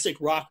classic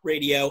rock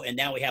radio, and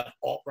now we have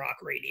alt rock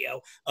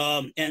radio.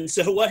 And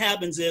so what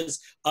happens is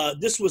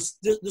this was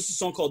a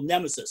song called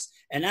Nemesis.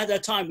 And at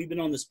that time, we've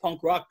been on this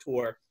punk rock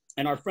tour,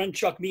 and our friend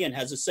Chuck Meehan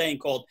has a saying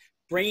called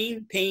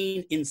brain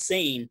pain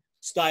insane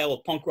style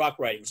of punk rock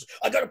writing.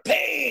 I got a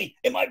pain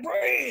in my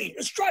brain.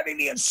 It's driving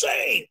me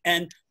insane.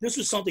 And this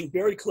was something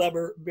very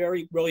clever,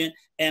 very brilliant.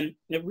 And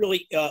it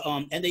really,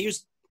 and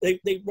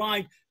they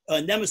rhymed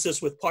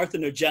Nemesis with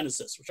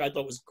parthenogenesis, which I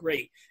thought was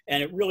great.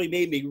 And it really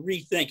made me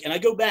rethink. And I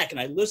go back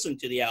and I listen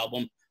to the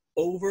album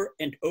over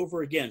and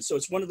over again. So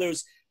it's one of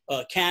those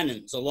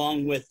canons,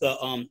 along with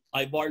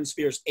Ivar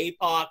Spears'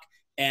 APOC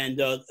and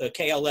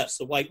KLF's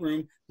The White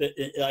Room, that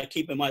I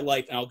keep in my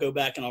life. And I'll go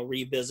back and I'll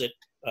revisit,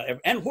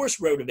 and Horse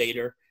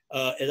Rotivator,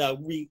 and I'll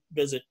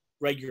revisit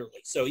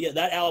regularly. So yeah,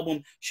 that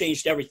album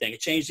changed everything. It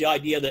changed the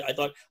idea that I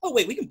thought, oh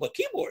wait, we can put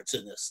keyboards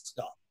in this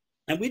stuff.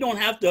 And we don't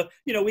have to,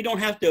 we don't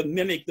have to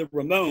mimic the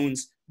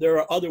Ramones. There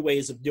are other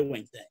ways of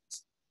doing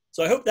things.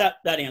 So I hope that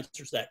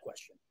answers that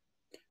question.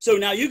 So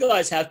now you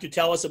guys have to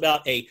tell us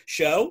about a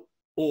show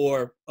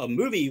or a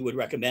movie you would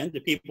recommend to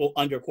people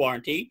under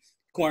quarantine,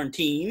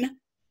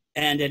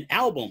 and an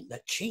album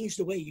that changed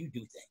the way you do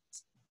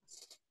things.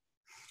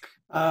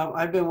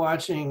 I've been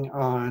watching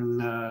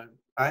on,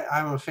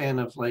 I'm a fan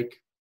of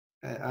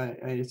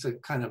it's a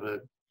kind of a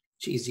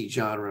cheesy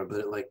genre,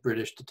 but like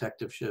British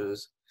detective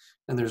shows.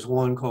 And there's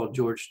one called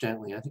George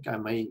Gently. I think I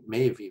may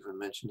have even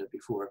mentioned it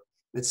before.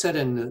 It's set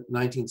in the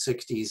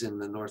 1960s in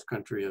the North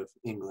Country of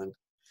England.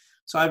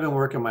 So I've been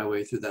working my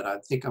way through that. I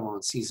think I'm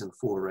on season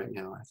 4 right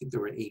now. I think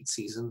there were 8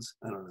 seasons.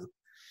 I don't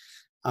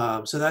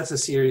know. So that's a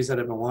series that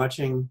I've been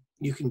watching.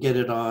 You can get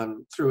it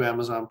on through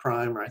Amazon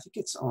Prime, or I think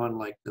it's on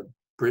like the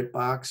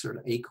BritBox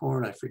or the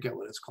Acorn. I forget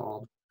what it's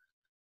called.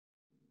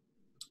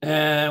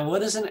 And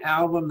what is an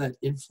album that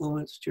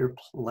influenced your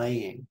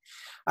playing?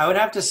 I would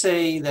have to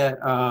say that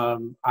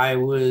I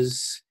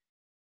was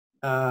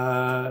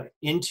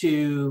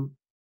into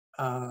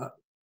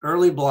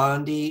early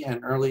Blondie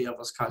and early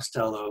Elvis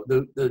Costello.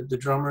 The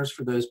drummers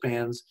for those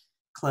bands,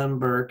 Clem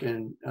Burke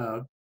and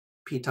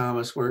Pete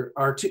Thomas,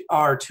 are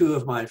two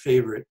of my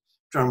favorite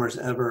drummers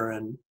ever,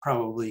 and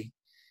probably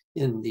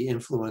in the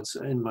influence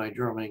in my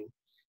drumming,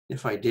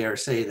 if I dare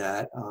say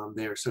that.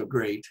 They are so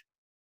great.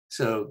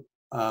 So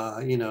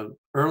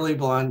early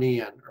Blondie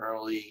and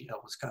early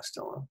Elvis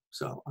Costello.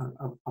 So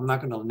I'm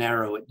not going to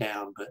narrow it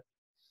down, but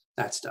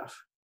that stuff.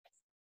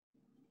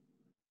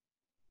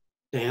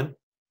 Dan?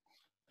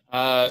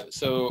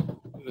 So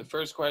the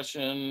first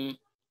question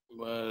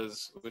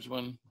was, which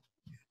one?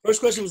 First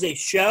question was a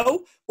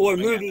show or a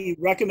movie you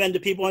recommend to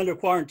people under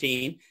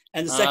quarantine,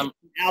 and the second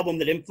album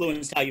that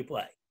influenced how you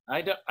play.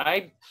 I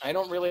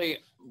don't really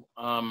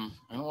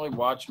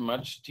watch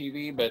much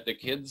TV, but the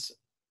kids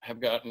have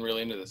gotten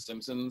really into The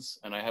Simpsons,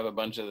 and I have a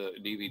bunch of the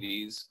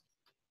DVDs.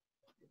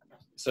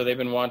 So they've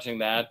been watching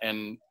that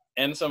and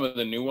some of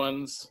the new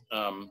ones,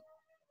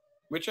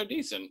 which are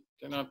decent.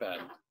 They're not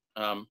bad.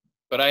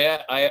 But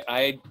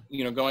I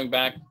going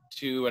back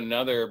to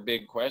another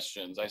big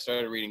questions, I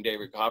started reading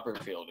David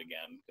Copperfield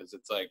again, because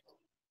it's like,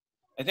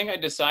 I think I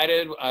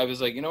decided, I was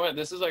like, you know what,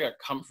 this is like a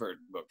comfort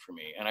book for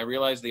me. And I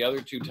realized the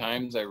other 2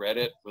 times I read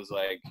it was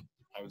like,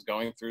 I was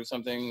going through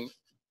something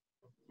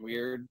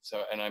weird.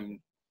 So, and I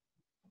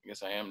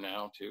guess I am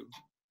now too.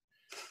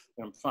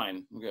 I'm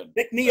fine, I'm good.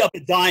 Pick me up a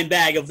dime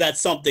bag of that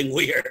something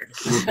weird.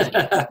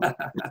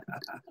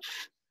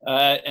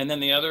 And then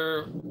the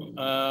other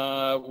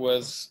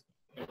was,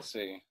 let's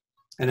see.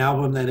 An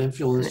album that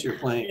influenced your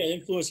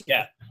playing.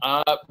 Yeah.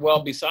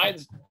 Well,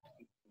 besides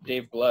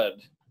Dave Blood,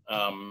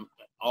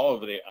 all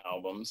of the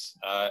albums,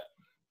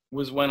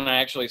 was when I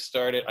actually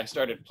started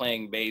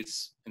playing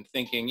bass and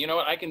thinking, you know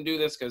what, I can do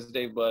this because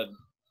Dave Blood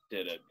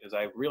did it. Because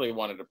I really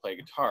wanted to play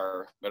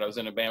guitar, but I was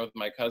in a band with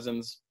my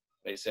cousins.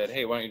 They said,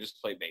 hey, why don't you just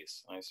play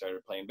bass? And I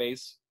started playing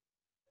bass,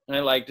 and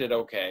I liked it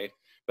okay.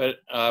 But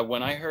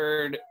when I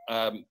heard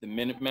the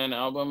Milkmen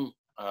album,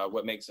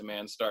 What Makes a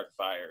Man Start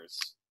Fires,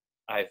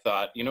 I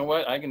thought, you know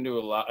what, I can do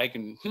a lot. I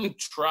can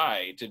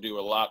try to do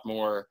a lot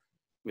more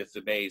with the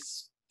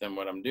bass than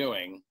what I'm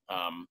doing.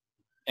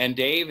 And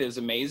Dave is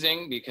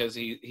amazing because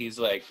he's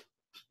like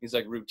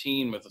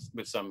routine with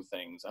some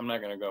things. I'm not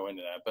going to go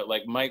into that, but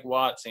like Mike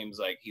Watt seems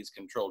like he's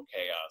controlled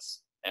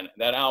chaos. And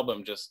that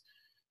album just,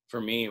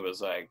 for me, was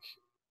like,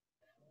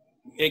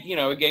 it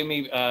gave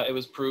me, it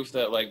was proof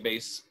that like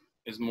bass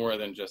is more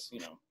than just,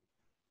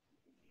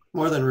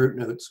 more than root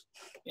notes.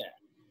 Yeah.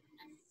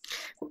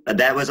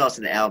 That was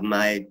also the album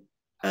I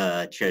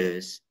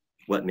chose,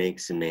 What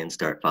Makes a Man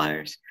Start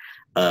Fires,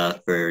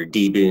 for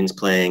D. Boone's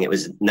playing. It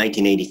was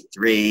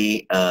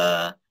 1983.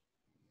 I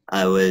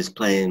was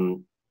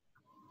playing,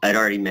 I'd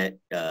already met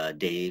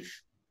Dave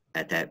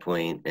at that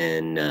point,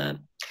 and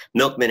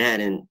Milkmen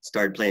hadn't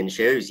started playing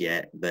shows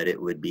yet, but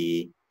it would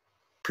be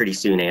pretty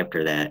soon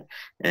after that.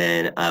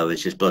 And I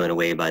was just blown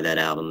away by that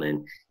album,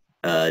 and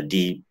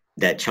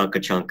that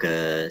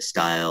chunka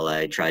style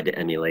I tried to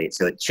emulate.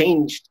 So it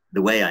changed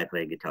the way I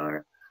play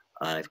guitar.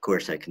 Of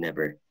course, I could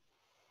never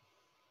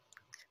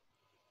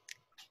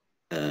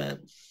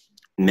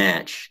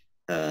match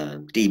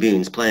D.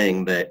 Boone's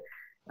playing, but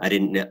I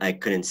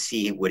couldn't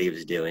see what he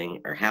was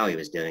doing or how he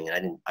was doing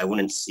it. I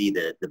wouldn't see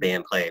the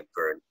band play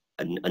for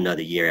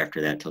another year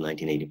after that till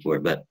 1984.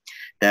 But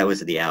that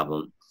was the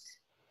album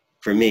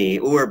for me.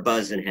 Or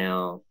Buzz and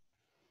Hal,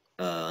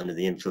 Under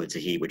the Influence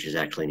of Heat, which is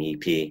actually an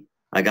EP.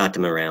 I got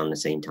them around the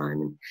same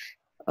time.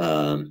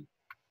 And,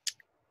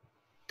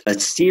 a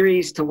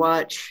series to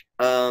watch,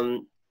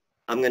 I'm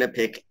gonna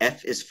pick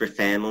F is for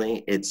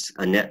Family. It's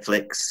a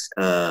Netflix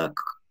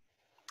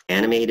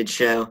animated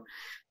show,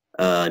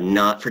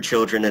 not for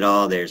children at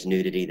all. There's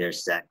nudity,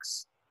 there's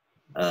sex,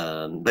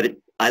 but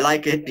I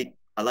like it.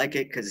 I like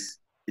it because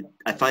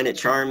I find it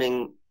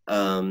charming.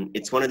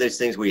 It's one of those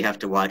things where you have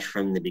to watch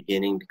from the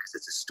beginning because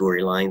it's a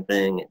storyline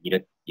thing.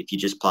 If you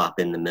just plop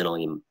in the middle,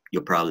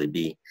 you'll probably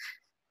be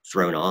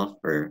thrown off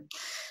or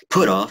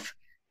put off.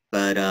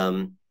 But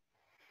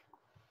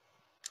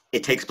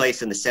it takes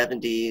place in the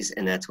 70s,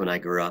 and that's when I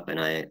grew up, and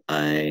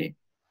I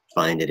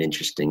find it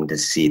interesting to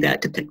see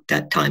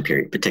that time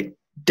period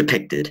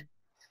depicted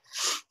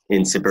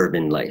in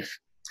suburban life.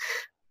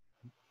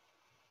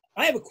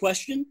 I have a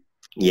question.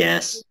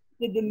 Yes.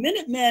 Did the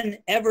Minutemen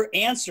ever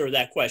answer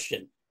that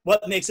question?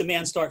 What makes a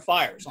man start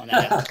fires on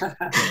that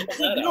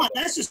album?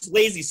 That's just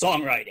lazy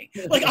songwriting.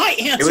 Like I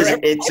answer.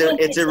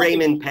 It's a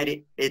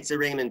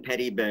Raymond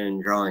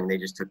Pettibone drawing. They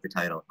just took the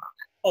title.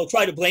 Oh,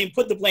 put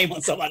the blame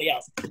on somebody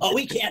else. Oh,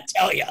 we can't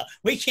tell you.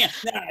 We can't.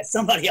 Nah,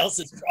 somebody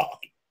else's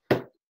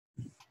drawing.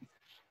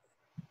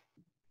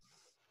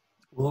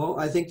 Well,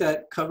 I think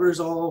that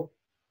covers all.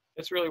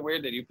 It's really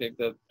weird that you picked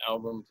that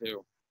album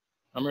too.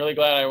 I'm really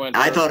glad I went.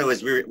 I thought it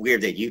was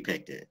weird that you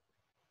picked it.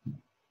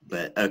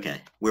 But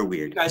okay, we're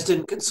weird. You guys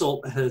didn't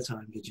consult ahead of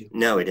time, did you?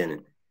 No, we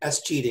didn't.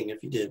 That's cheating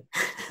if you did.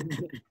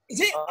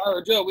 Is it?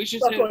 Joe, we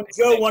should.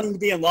 Joe wanting to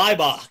be in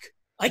Liebach.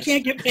 I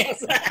can't get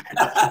past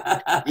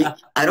that.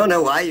 I don't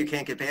know why you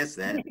can't get past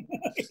that.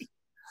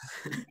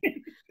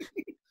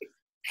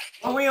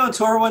 Weren't we on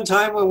tour one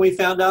time when we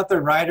found out the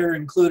writer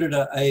included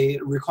a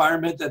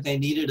requirement that they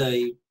needed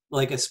a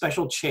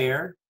special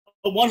chair?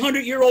 A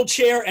 100-year-old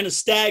chair and a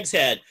stag's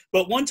head.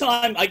 But one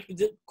time, I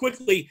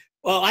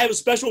have a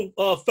special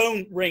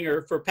phone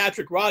ringer for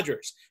Patrick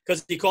Rogers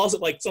because he calls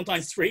it like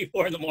sometimes 3,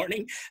 4 in the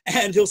morning,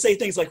 and he'll say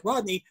things like,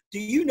 "Rodney, do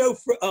you know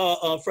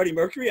Freddie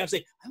Mercury?" I say,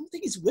 "I don't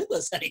think he's with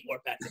us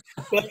anymore, Patrick."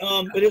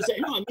 But he'll say,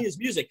 "No, I mean his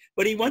music."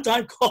 But he one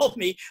time called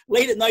me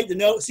late at night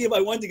to see if I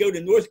wanted to go to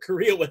North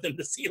Korea with him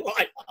to see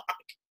live.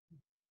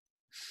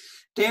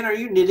 Dan, are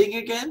you knitting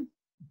again?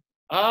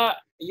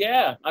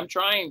 Yeah, I'm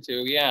trying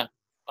to. Yeah.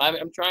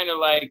 I'm trying to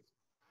like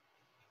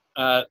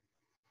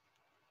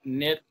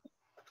knit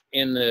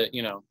in the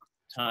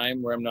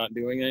time where I'm not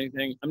doing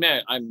anything.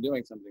 I'm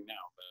doing something now,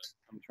 but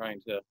I'm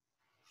trying to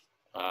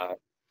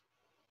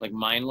like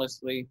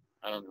mindlessly.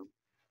 I don't know.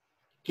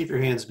 Keep your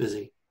hands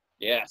busy.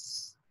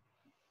 Yes.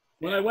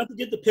 When I went to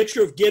get the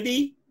picture of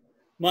Gibby,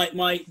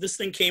 this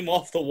thing came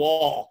off the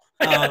wall.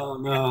 Oh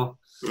no.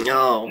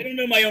 No. I don't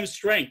know my own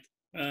strength.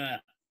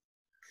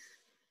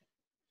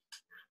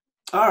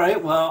 All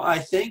right. Well, I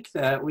think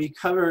that we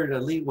covered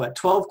at least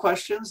 12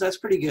 questions. That's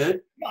pretty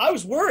good. I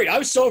was worried. I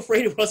was so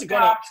afraid it wasn't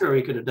going to. I'm sure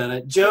we could have done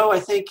it. Joe, I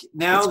think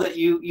now that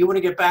you want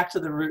to get back to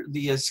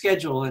the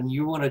schedule and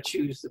you want to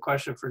choose the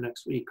question for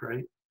next week,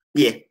 right?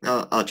 Yeah,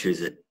 I'll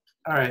choose it.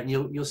 All right.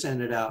 You'll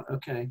send it out.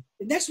 Okay.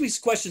 Next week's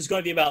question is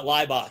going to be about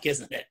Leibach,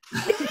 isn't it?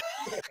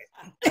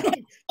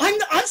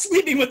 I'm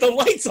sleeping with the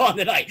lights on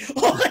tonight.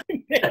 All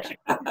I'm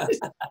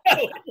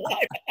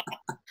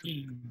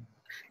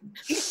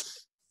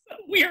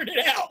weirded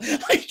out.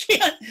 I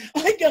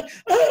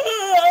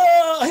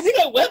think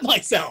I wet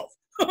myself.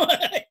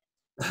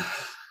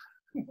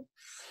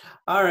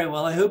 All right.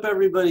 Well, I hope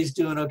everybody's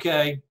doing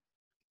okay.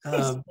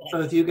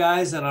 Both you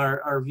guys and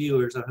our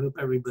viewers. I hope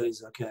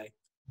everybody's okay.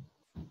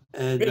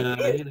 And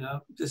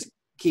just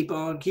keep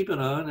on keeping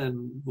on,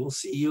 and we'll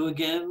see you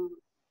again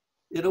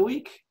in a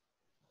week.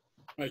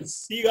 All right.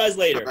 See you guys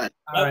later.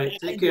 All right.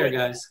 Take care,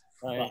 guys.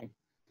 Bye.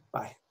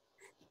 Bye.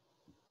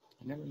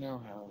 I never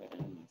know how to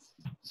end this.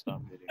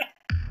 Stop video.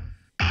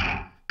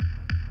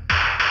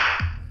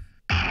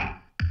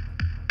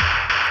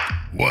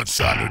 One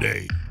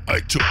Saturday, I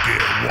took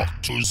a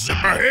walk to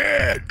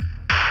Zipperhead.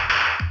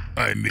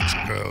 I met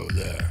a girl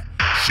there.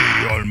 She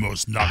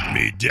almost knocked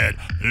me dead.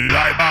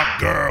 Leibach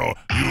girl,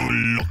 you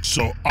look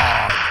so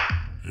odd.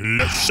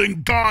 Let's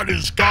sing God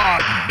is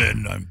God,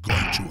 then I'm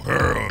going to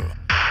hurl.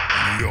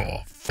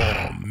 You're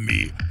for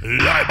me,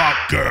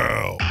 Leibach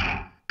girl.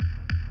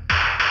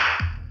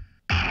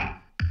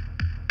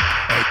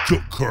 I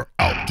took her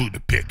out to the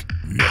picnic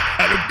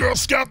at a Girl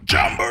Scout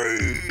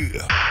jamboree.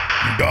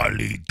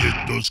 Golly, did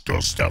those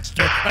Girl Scouts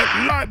stare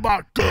at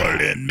Leibach girl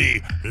and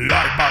me.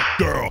 Leibach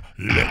girl,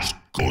 let's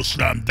go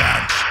slam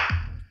dance.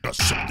 Got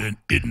something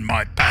in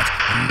my pants,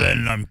 and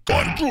then I'm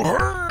going to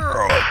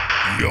hurl.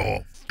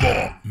 You're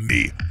for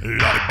me,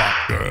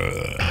 Leibach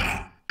girl.